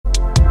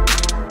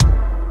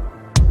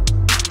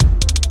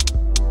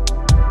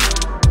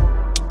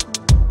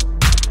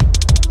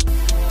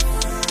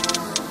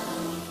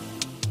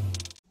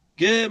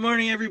Good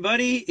morning,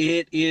 everybody.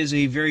 It is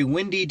a very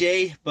windy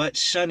day, but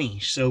sunny.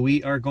 So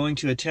we are going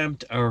to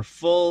attempt our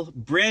full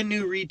brand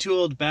new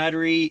retooled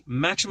battery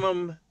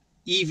maximum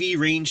EV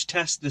range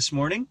test this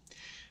morning.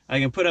 I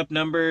can put up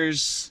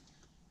numbers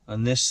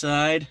on this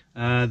side.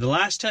 The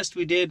last test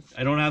we did,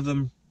 I don't have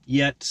them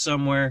yet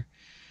somewhere.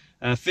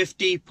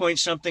 50 point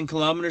something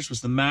kilometers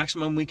was the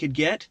maximum we could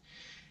get.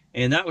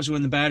 And that was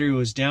when the battery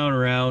was down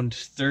around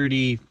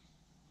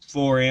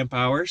 34 amp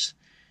hours.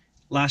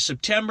 Last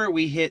September,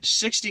 we hit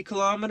 60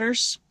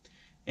 kilometers,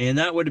 and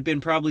that would have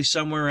been probably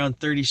somewhere around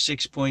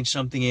 36 point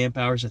something amp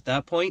hours at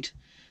that point.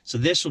 So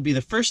this will be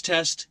the first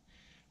test,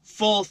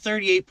 full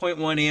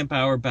 38.1 amp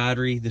hour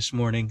battery this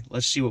morning.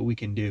 Let's see what we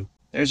can do.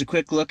 There's a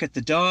quick look at the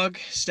dog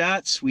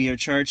stats. We are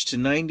charged to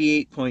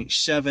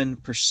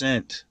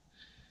 98.7%.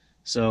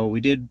 So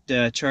we did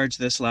charge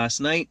this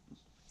last night.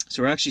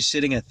 So we're actually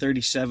sitting at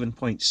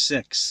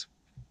 37.6.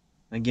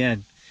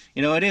 Again,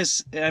 you know, it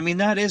is, I mean,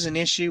 that is an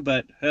issue,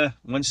 but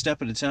one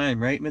step at a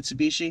time, right,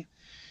 Mitsubishi?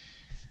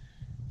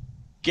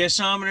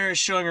 Gasometer is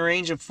showing a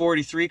range of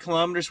 43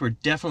 kilometers. We're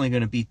definitely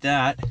going to beat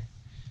that.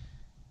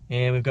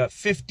 And we've got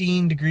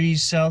 15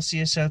 degrees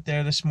Celsius out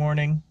there this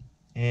morning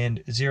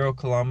and 0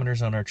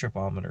 kilometers on our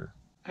tripometer.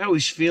 I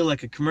always feel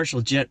like a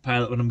commercial jet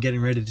pilot when I'm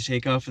getting ready to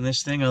take off in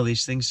this thing. All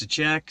these things to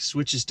check,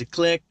 switches to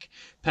click,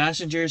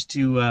 passengers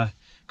to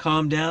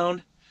calm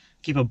down,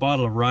 keep a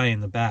bottle of rye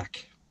in the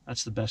back.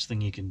 That's the best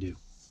thing you can do.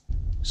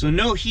 So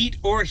no heat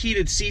or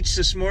heated seats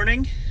this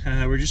morning.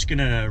 We're just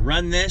gonna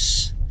run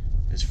this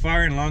as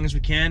far and long as we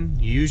can,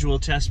 usual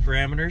test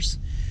parameters.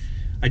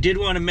 I did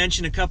want to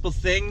mention a couple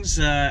things.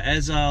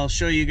 As I'll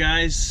show you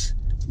guys,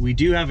 we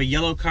do have a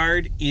yellow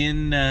card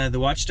in the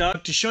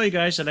Watchdog to show you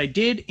guys that I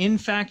did in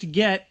fact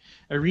get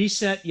a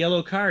reset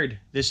yellow card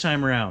this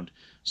time around.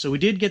 So we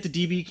did get the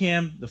DB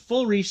cam, the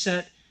full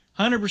reset,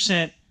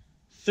 100%,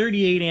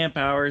 38 amp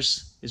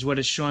hours is what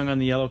it's showing on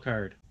the yellow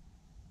card.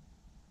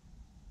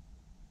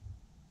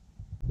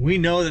 We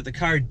know that the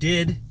car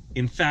did,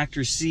 in fact,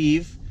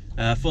 receive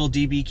full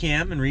DB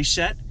cam and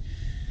reset.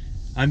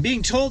 I'm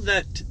being told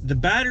that the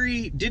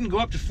battery didn't go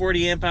up to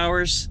 40 amp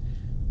hours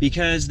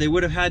because they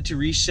would have had to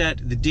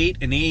reset the date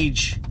and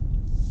age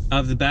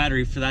of the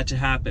battery for that to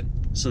happen.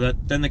 So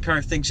that then the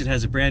car thinks it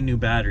has a brand new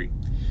battery.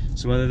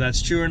 So whether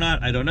that's true or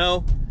not, I don't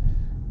know.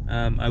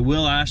 I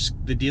will ask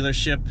the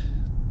dealership.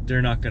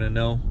 They're not going to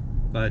know,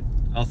 but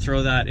I'll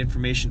throw that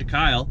information to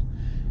Kyle.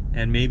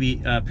 And maybe,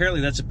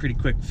 apparently that's a pretty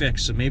quick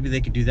fix, so maybe they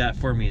could do that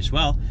for me as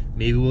well.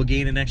 Maybe we'll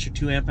gain an extra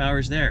 2 amp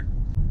hours there.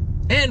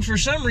 And for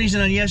some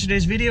reason on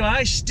yesterday's video,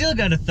 I still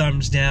got a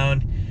thumbs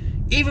down,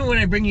 even when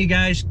I bring you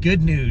guys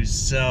good news.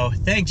 So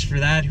thanks for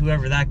that,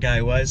 whoever that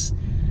guy was.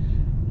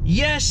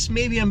 Yes,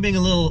 maybe I'm being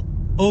a little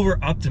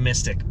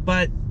over-optimistic,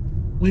 but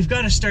we've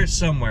got to start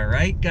somewhere,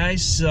 right,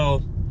 guys?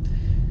 So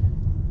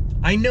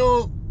I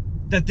know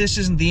that this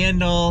isn't the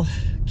end-all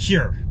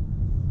cure.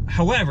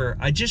 However,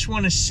 I just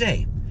want to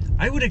say,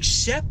 I would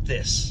accept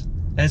this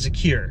as a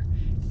cure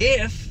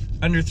if,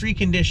 under 3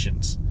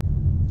 conditions.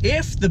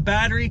 If the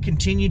battery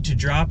continued to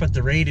drop at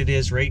the rate it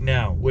is right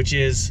now, which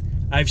is,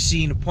 I've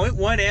seen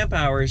 0.1 amp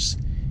hours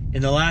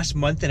in the last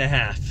month and a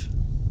half,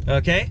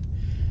 okay?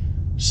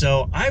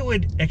 So I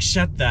would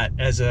accept that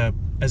as a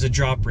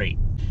drop rate.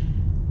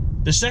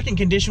 The second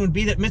condition would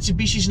be that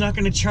Mitsubishi's not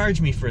going to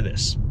charge me for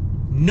this.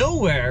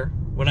 Nowhere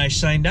when I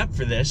signed up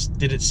for this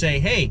did it say,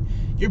 hey,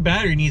 your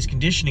battery needs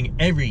conditioning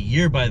every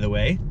year, by the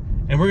way,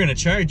 and we're going to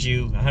charge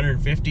you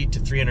 $150 to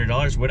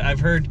 $300. What I've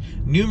heard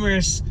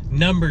numerous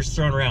numbers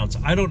thrown around, so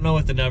I don't know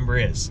what the number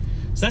is.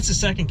 So that's the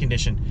second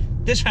condition.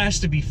 This has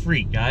to be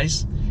free,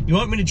 guys. You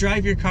want me to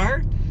drive your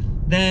car?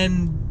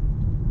 Then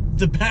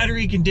the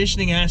battery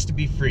conditioning has to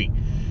be free.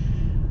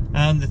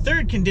 The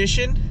third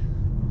condition,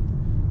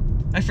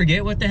 I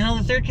forget what the hell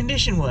the third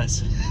condition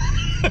was.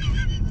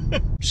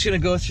 I'm just going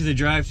to go through the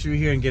drive-thru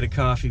here and get a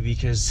coffee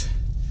because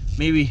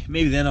maybe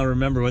then I'll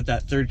remember what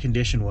that third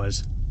condition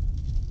was.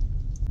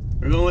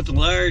 We're going with the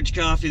large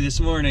coffee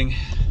this morning.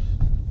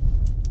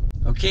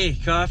 Okay,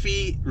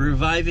 coffee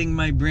reviving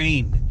my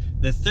brain.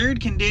 The third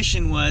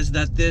condition was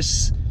that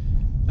this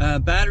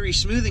battery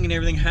smoothing and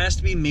everything has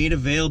to be made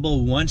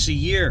available once a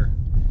year.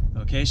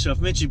 Okay, so if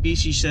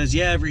Mitsubishi says,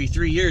 yeah, every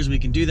 3 years we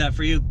can do that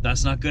for you,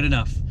 that's not good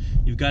enough.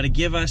 You've got to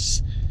give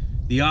us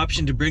the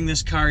option to bring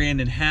this car in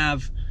and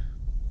have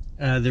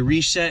the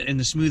reset and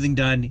the smoothing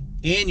done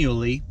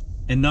annually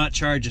and not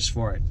charge us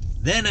for it.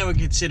 Then I would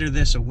consider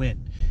this a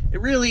win.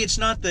 It's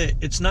not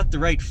the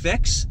right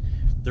fix.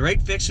 The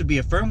right fix would be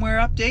a firmware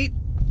update,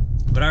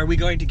 but are we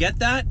going to get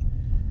that?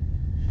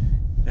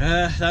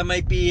 That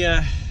might be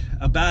a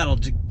battle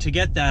to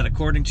get that,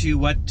 according to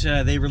what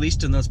they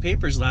released in those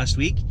papers last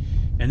week.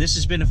 And this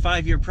has been a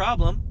 5-year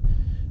problem.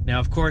 Now,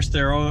 of course,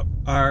 there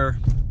are,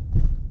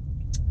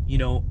 you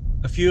know,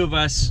 a few of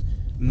us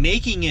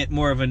making it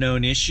more of a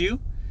known issue.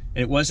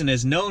 It wasn't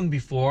as known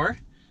before,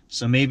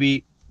 so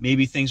maybe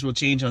things will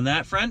change on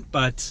that front,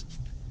 but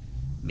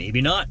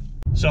maybe not.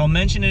 So I'll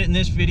mention it in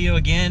this video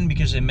again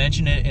because I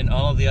mentioned it in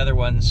all of the other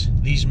ones.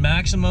 These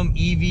maximum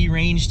EV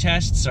range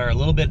tests are a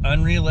little bit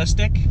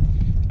unrealistic.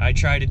 I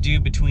try to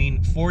do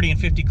between 40 and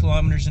 50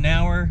 kilometers an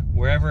hour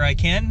wherever I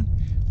can,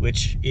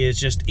 which is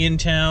just in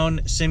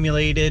town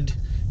simulated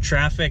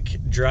traffic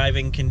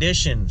driving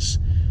conditions.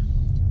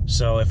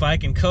 So if I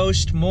can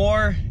coast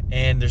more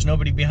and there's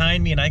nobody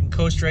behind me and I can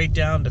coast right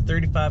down to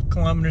 35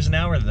 kilometers an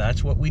hour,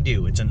 that's what we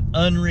do. It's an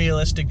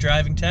unrealistic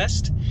driving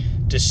test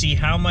to see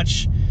how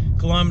much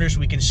kilometers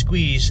we can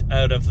squeeze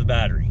out of the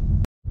battery.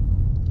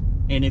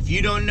 And if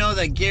you don't know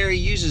that Gary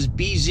uses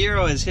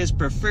B0 as his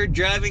preferred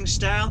driving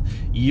style,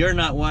 you're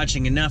not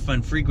watching enough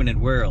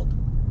Unfrequented World.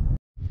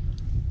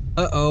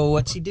 Uh-oh,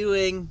 what's he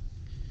doing?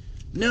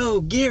 No,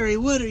 Gary,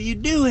 what are you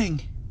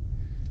doing?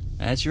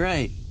 That's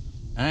right.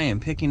 I am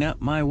picking up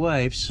my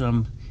wife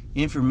some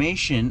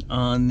information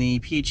on the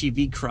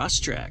PHEV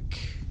Crosstrek.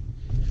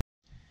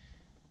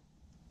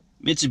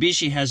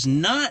 Mitsubishi has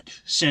not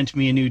sent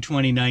me a new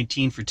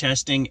 2019 for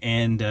testing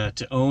and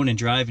to own and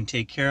drive and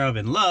take care of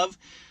and love.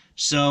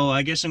 So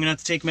I guess I'm gonna have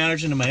to take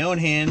matters into my own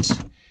hands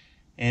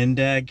and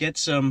get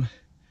some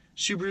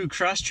Subaru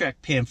Crosstrek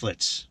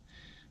pamphlets.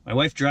 My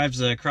wife drives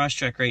the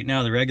Crosstrek right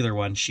now, the regular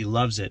one. She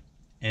loves it.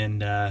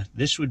 And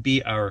this would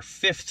be our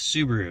 5th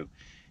Subaru,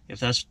 if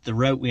that's the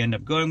route we end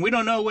up going. We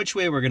don't know which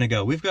way we're gonna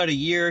go. We've got a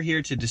year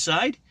here to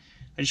decide.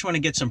 I just wanna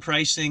get some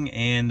pricing,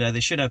 and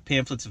they should have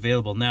pamphlets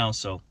available now,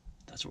 so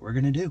that's what we're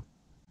gonna do.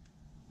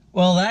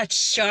 Well, that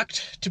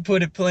sucked, to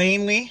put it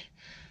plainly.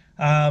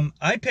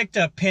 I picked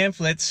up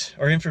pamphlets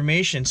or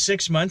information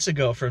 6 months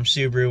ago from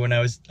Subaru when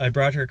I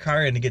brought her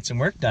car in to get some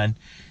work done,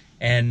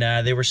 and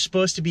they were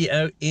supposed to be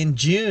out in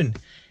June,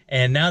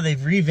 and now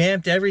they've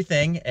revamped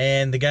everything,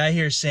 and the guy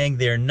here is saying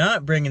they're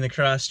not bringing the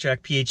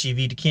Crosstrek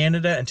PHEV to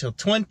Canada until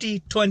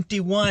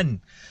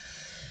 2021.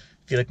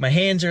 I feel like my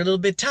hands are a little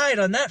bit tied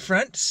on that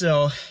front,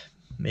 so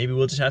maybe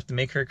we'll just have to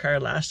make her car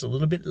last a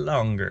little bit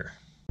longer.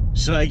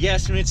 So I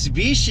guess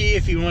Mitsubishi,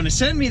 if you want to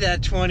send me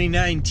that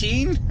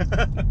 2019,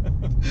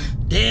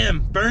 damn,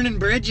 burning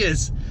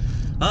bridges.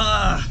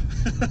 I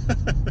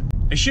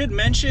should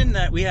mention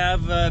that we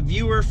have a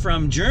viewer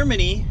from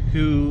Germany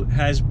who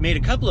has made a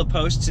couple of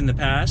posts in the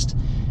past,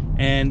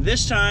 and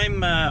this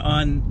time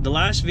on the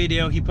last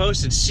video he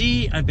posted,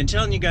 "See, I've been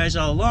telling you guys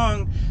all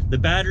along, the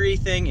battery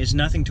thing is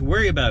nothing to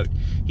worry about."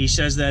 He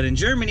says that in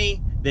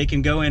Germany they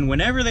can go in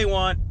whenever they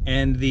want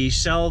and the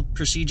cell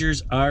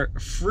procedures are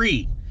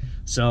free.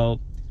 So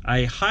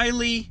I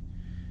highly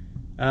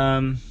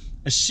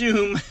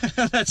assume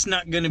that's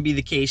not going to be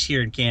the case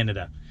here in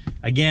Canada.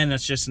 Again,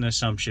 that's just an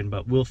assumption,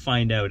 but we'll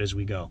find out as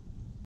we go.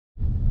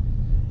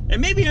 And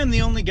maybe I'm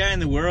the only guy in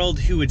the world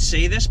who would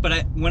say this,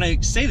 but when I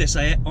say this,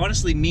 I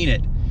honestly mean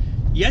it.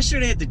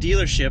 Yesterday at the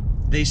dealership,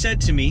 they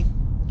said to me,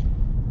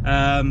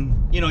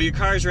 you know, your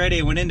car's ready.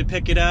 I went in to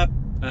pick it up.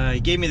 He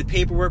gave me the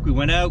paperwork. We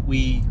went out,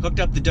 we hooked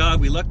up the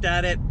dog, we looked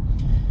at it.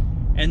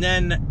 And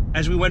then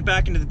as we went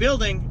back into the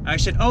building, I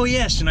said, oh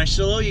yes, and I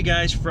still owe you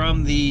guys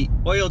from the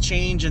oil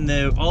change and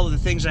all of the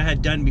things I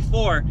had done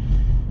before.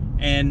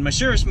 And my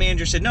service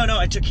manager said, no,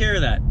 I took care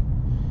of that.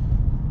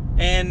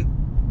 And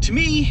to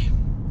me,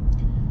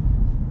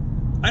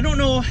 I don't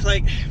know,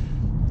 like,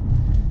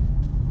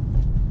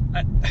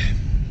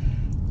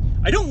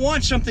 I don't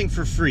want something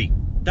for free.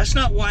 That's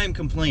not why I'm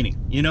complaining.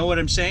 You know what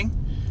I'm saying?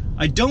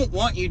 I don't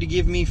want you to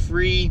give me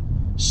free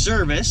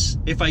service.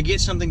 If I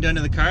get something done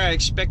to the car, I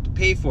expect to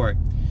pay for it.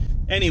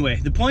 Anyway,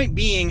 the point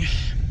being,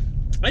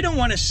 I don't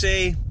want to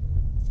say,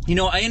 you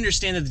know, I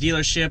understand that the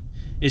dealership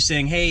is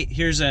saying, hey,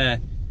 here's a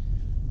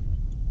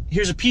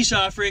peace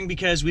offering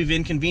because we've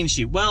inconvenienced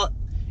you. Well,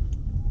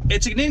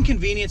 it's an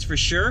inconvenience for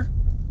sure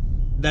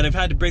that I've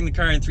had to bring the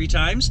car in 3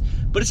 times,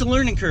 but it's a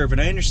learning curve, and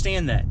I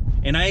understand that.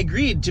 And I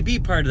agreed to be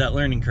part of that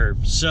learning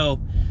curve.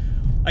 So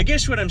I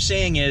guess what I'm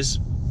saying is,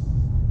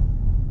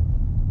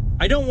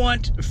 I don't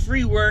want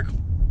free work.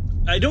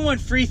 I don't want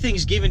free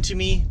things given to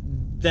me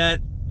that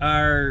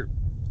are,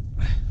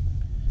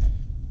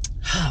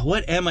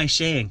 what am I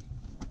saying?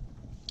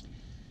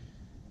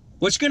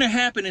 What's going to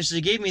happen is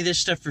they gave me this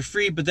stuff for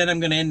free, but then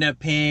I'm going to end up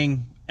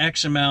paying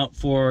X amount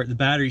for the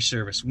battery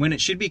service, when it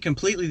should be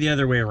completely the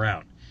other way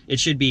around. It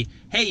should be,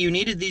 hey, you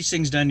needed these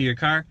things done to your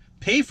car,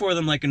 pay for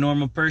them like a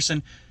normal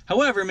person.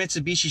 However,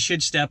 Mitsubishi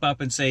should step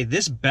up and say,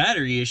 this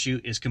battery issue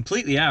is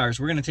completely ours.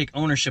 We're going to take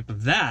ownership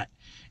of that,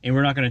 and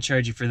we're not going to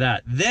charge you for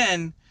that.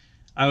 Then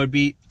I would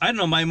be, I don't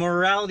know, my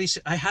morality,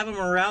 I have a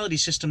morality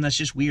system that's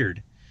just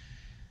weird.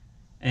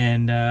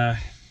 And I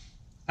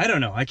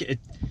don't know.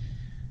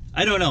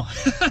 I don't know.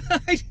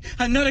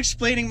 I'm not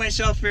explaining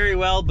myself very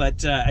well, but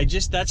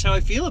that's how I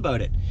feel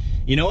about it.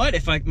 You know what?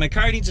 If my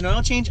car needs an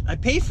oil change, I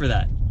pay for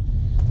that.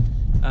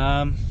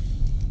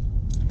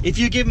 If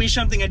you give me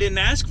something I didn't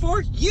ask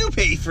for, you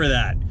pay for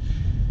that.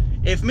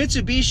 If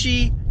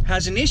Mitsubishi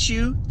has an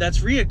issue that's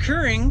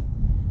reoccurring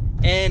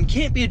and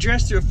can't be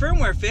addressed through a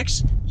firmware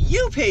fix,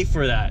 you pay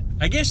for that.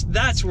 I guess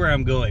that's where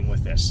I'm going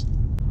with this.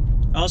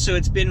 Also,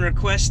 it's been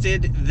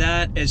requested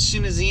that as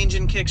soon as the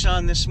engine kicks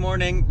on this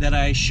morning, that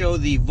I show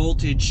the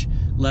voltage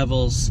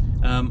levels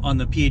on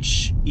the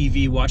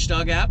PHEV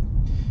Watchdog app.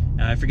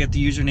 I forget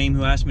the username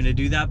who asked me to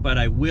do that, but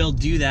I will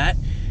do that.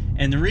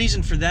 And the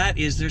reason for that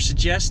is they're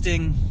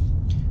suggesting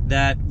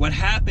that what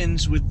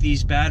happens with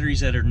these batteries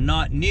that are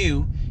not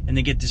new and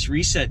they get this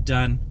reset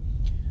done,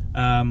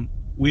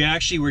 we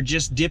actually were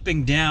just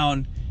dipping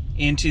down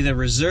into the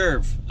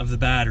reserve of the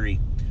battery.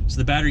 So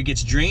the battery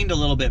gets drained a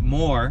little bit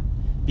more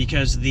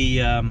because the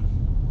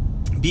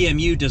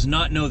BMU does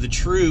not know the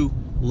true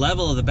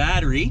level of the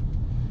battery.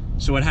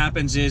 So what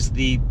happens is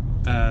the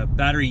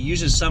battery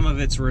uses some of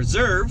its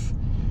reserve.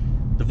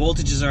 The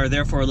voltages are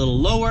therefore a little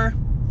lower,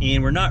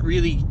 and we're not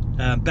really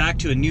back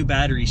to a new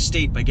battery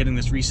state by getting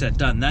this reset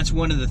done. That's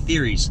one of the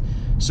theories.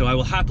 So I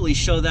will happily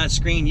show that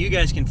screen. You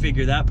guys can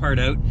figure that part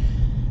out.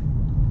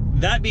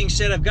 That being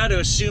said, I've got to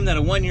assume that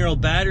a 1-year-old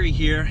battery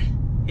here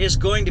is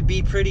going to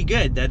be pretty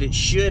good, that it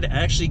should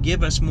actually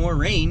give us more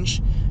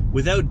range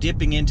without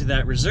dipping into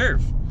that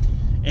reserve.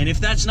 And if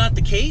that's not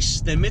the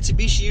case, then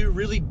Mitsubishi, you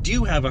really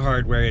do have a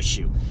hardware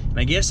issue. And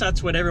I guess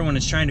that's what everyone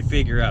is trying to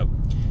figure out.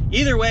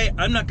 Either way,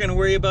 I'm not going to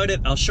worry about it.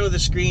 I'll show the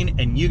screen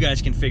and you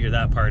guys can figure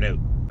that part out.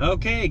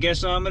 Okay,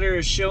 gasometer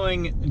is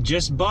showing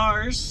just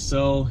bars,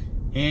 so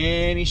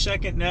any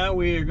second now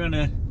we are going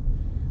to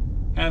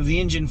have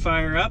the engine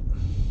fire up.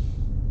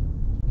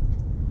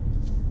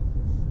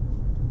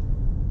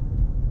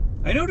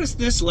 I noticed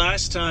this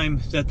last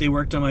time that they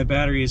worked on my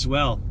battery as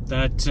well,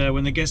 that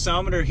when the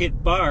gasometer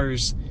hit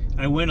bars,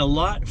 I went a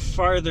lot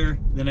farther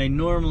than I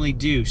normally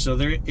do. So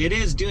it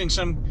is doing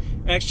some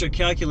extra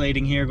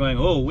calculating here, going,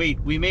 oh wait,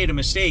 we made a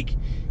mistake.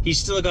 He's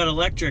still got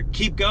electric,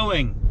 keep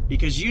going.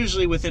 Because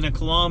usually within a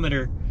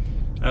kilometer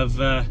of,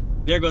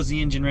 there goes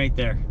the engine right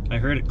there. I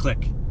heard it click.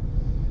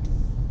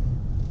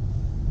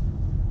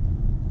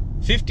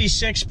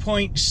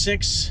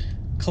 56.6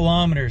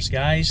 kilometers,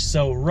 guys.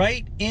 So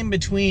right in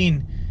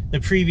between the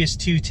previous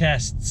two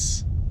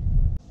tests.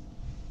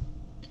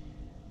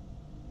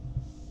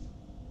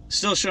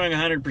 Still showing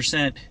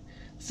 100%.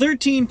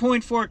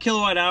 13.4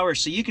 kilowatt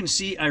hours. So you can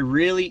see I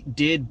really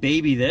did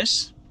baby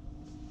this.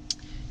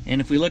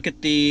 And if we look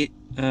at the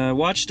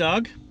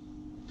Watchdog,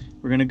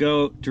 we're going to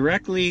go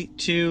directly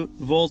to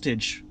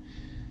voltage.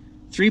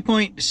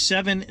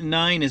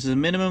 3.79 is the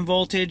minimum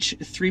voltage.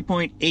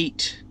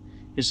 3.8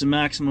 is the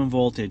maximum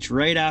voltage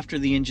right after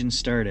the engine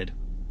started.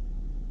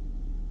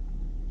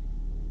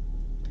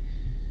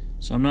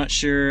 So I'm not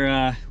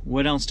sure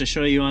what else to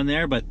show you on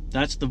there, but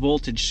that's the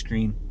voltage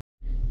screen.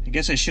 I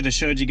guess I should have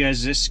showed you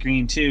guys this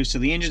screen too. So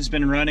the engine's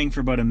been running for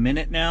about a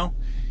minute now,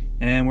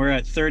 and we're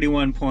at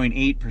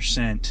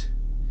 31.8%.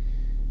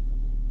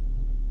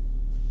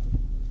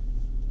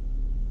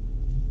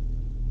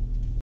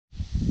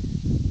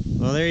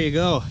 Well, there you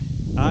go.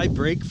 I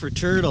brake for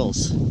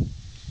turtles.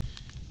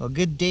 Well,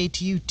 good day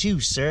to you too,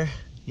 sir.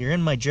 You're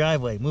in my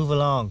driveway. Move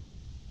along.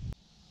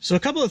 So a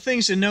couple of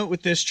things to note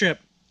with this trip.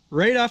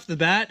 Right off the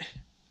bat,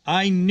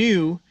 I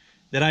knew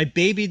that I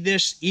babied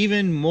this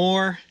even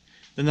more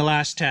than the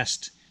last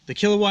test. The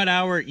kilowatt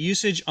hour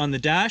usage on the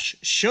dash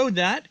showed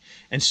that,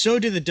 and so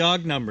do the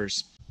dog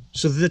numbers.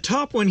 So the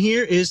top one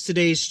here is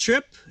today's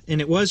trip, and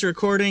it was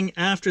recording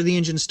after the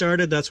engine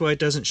started. That's why it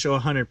doesn't show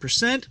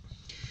 100%.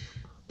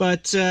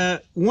 But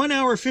 1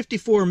 hour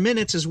 54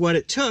 minutes is what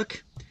it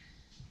took.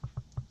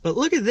 But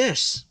look at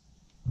this.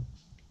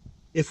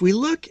 If we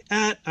look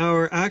at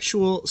our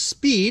actual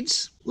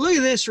speeds, look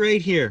at this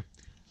right here.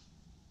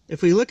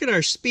 If we look at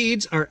our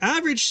speeds, our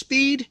average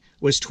speed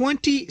was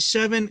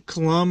 27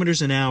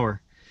 kilometers an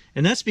hour.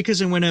 And that's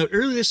because I went out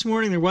early this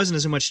morning, there wasn't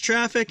as much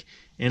traffic,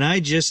 and I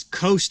just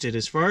coasted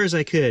as far as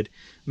I could.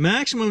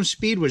 Maximum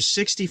speed was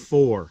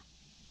 64.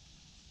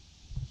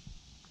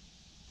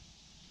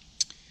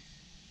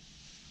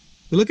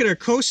 We look at our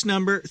coast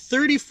number,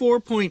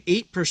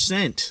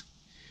 34.8%.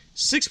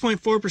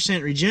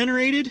 6.4%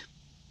 regenerated.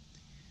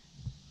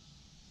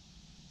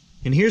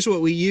 And here's what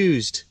we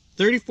used.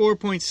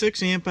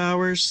 34.6 amp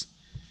hours.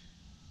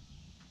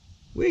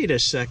 Wait a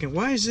second,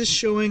 why is this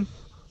showing?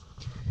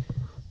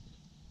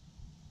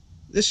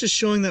 This is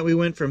showing that we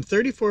went from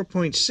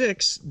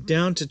 34.6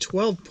 down to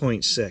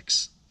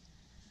 12.6.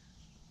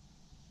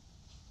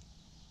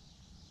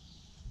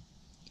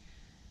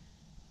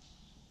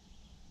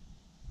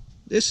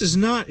 This is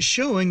not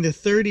showing the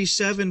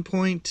 37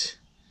 point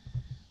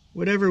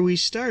whatever we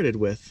started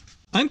with.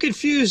 I'm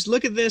confused.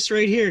 Look at this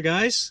right here,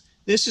 guys.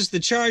 This is the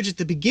charge at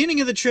the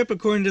beginning of the trip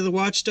according to the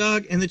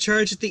Watchdog, and the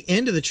charge at the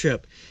end of the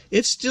trip.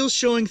 It's still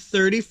showing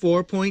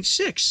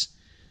 34.6.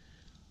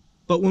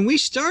 But when we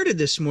started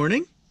this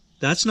morning,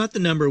 that's not the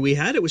number we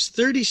had. It was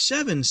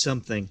 37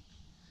 something.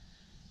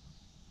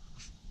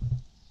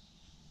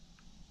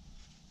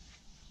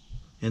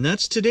 And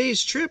that's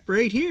today's trip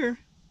right here.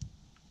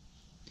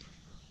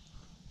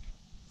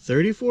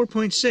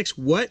 34.6.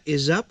 What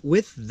is up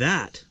with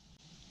that?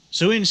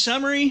 So in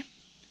summary,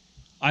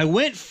 I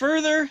went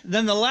further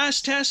than the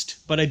last test,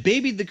 but I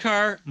babied the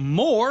car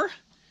more,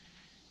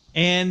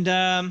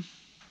 and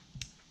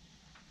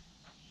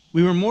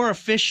we were more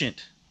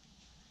efficient.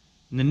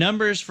 And the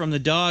numbers from the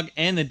dog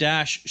and the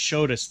dash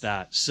showed us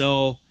that.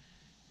 So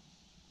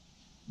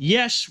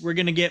yes, we're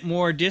going to get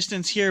more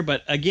distance here,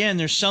 but again,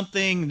 there's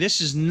something, this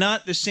is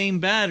not the same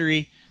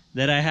battery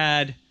that I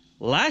had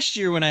last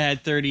year when I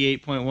had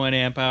 38.1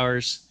 amp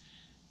hours.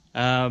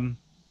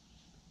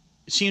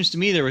 it seems to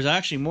me there was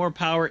actually more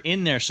power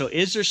in there. So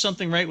is there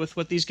something right with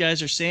what these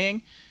guys are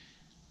saying?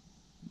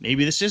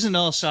 Maybe this isn't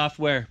all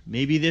software.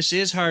 Maybe this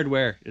is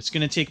hardware. It's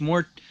going to take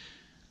more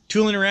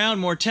tooling around,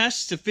 more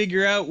tests to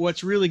figure out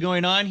what's really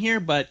going on here,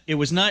 but it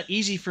was not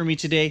easy for me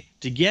today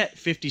to get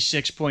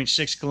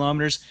 56.6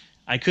 kilometers.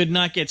 I could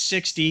not get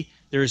 60.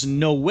 There is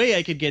no way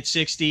I could get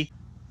 60,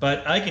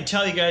 but I can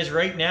tell you guys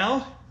right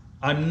now,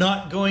 I'm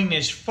not going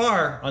as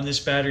far on this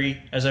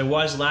battery as I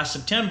was last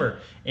September.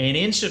 And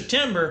in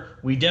September,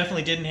 we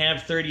definitely didn't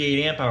have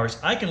 38 amp hours.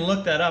 I can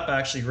look that up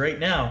actually right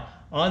now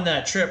on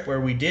that trip where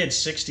we did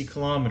 60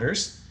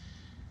 kilometers.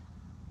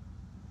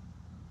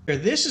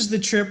 This is the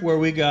trip where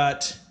we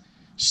got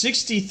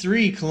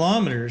 63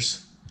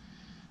 kilometers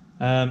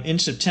in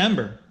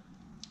September.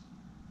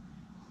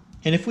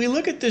 And if we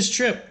look at this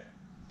trip,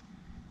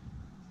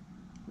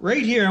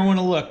 right here I want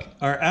to look.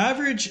 Our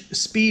average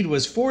speed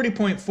was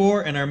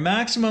 40.4 and our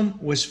maximum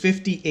was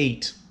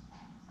 58.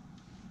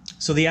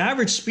 So the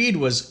average speed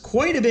was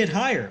quite a bit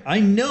higher. I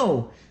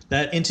know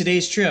that in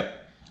today's trip,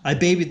 I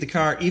babied the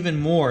car even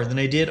more than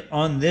I did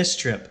on this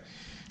trip.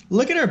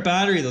 Look at our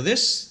battery though.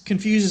 This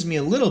confuses me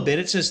a little bit.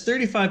 It says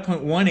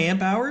 35.1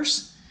 amp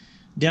hours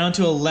down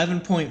to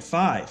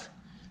 11.5.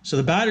 So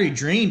the battery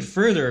drained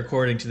further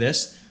according to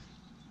this,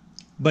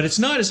 but it's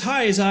not as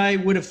high as I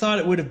would have thought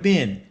it would have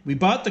been. We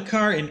bought the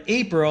car in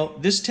April.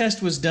 This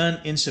test was done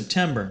in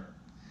September.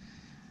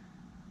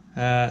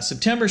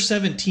 September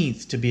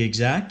 17th to be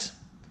exact.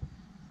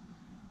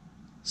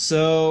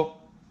 So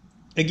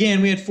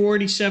again, we had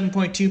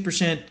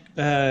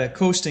 47.2%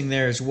 coasting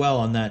there as well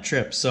on that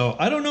trip. So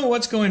I don't know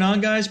what's going on,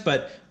 guys,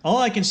 but all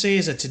I can say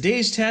is that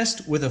today's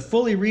test with a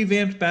fully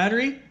revamped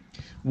battery,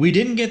 we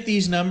didn't get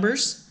these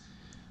numbers.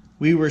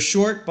 We were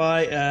short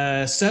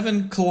by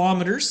 7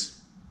 kilometers,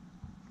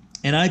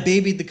 and I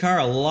babied the car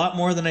a lot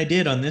more than I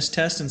did on this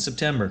test in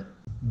September.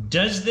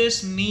 Does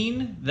this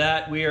mean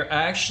that we are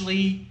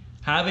actually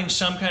having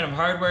some kind of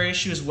hardware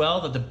issue as well,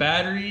 that the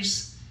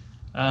batteries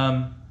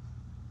are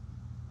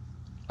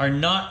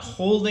not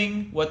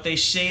holding what they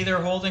say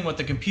they're holding, what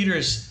the computer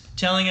is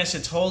telling us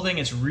it's holding,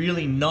 it's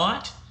really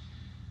not?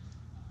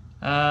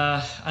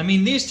 I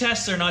mean, these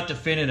tests are not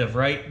definitive,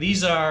 right?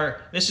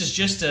 This is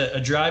just a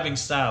driving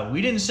style.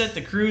 We didn't set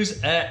the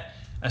cruise at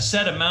a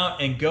set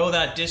amount and go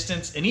that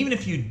distance. And even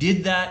if you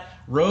did that,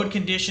 road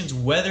conditions,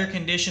 weather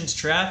conditions,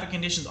 traffic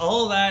conditions,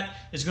 all of that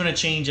is going to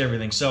change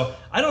everything. So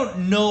I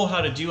don't know how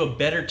to do a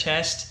better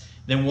test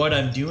than what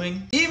I'm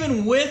doing.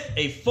 Even with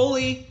a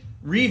fully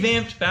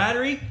revamped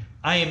battery,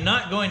 I am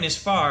not going as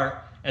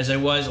far as I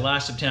was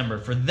last September.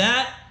 For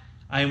that,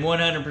 I am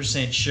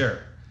 100% sure.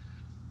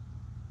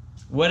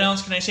 What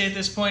else can I say at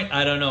this point?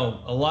 I don't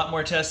know. A lot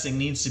more testing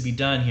needs to be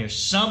done here.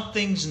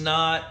 Something's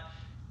not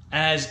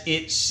as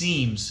it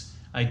seems.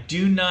 I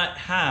do not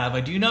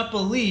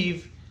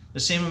believe the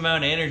same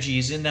amount of energy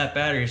is in that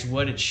battery as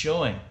what it's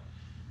showing.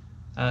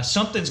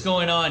 Something's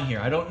going on here.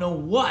 I don't know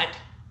what,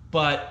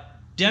 but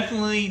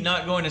definitely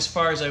not going as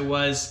far as I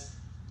was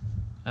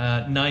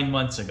 9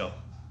 months ago.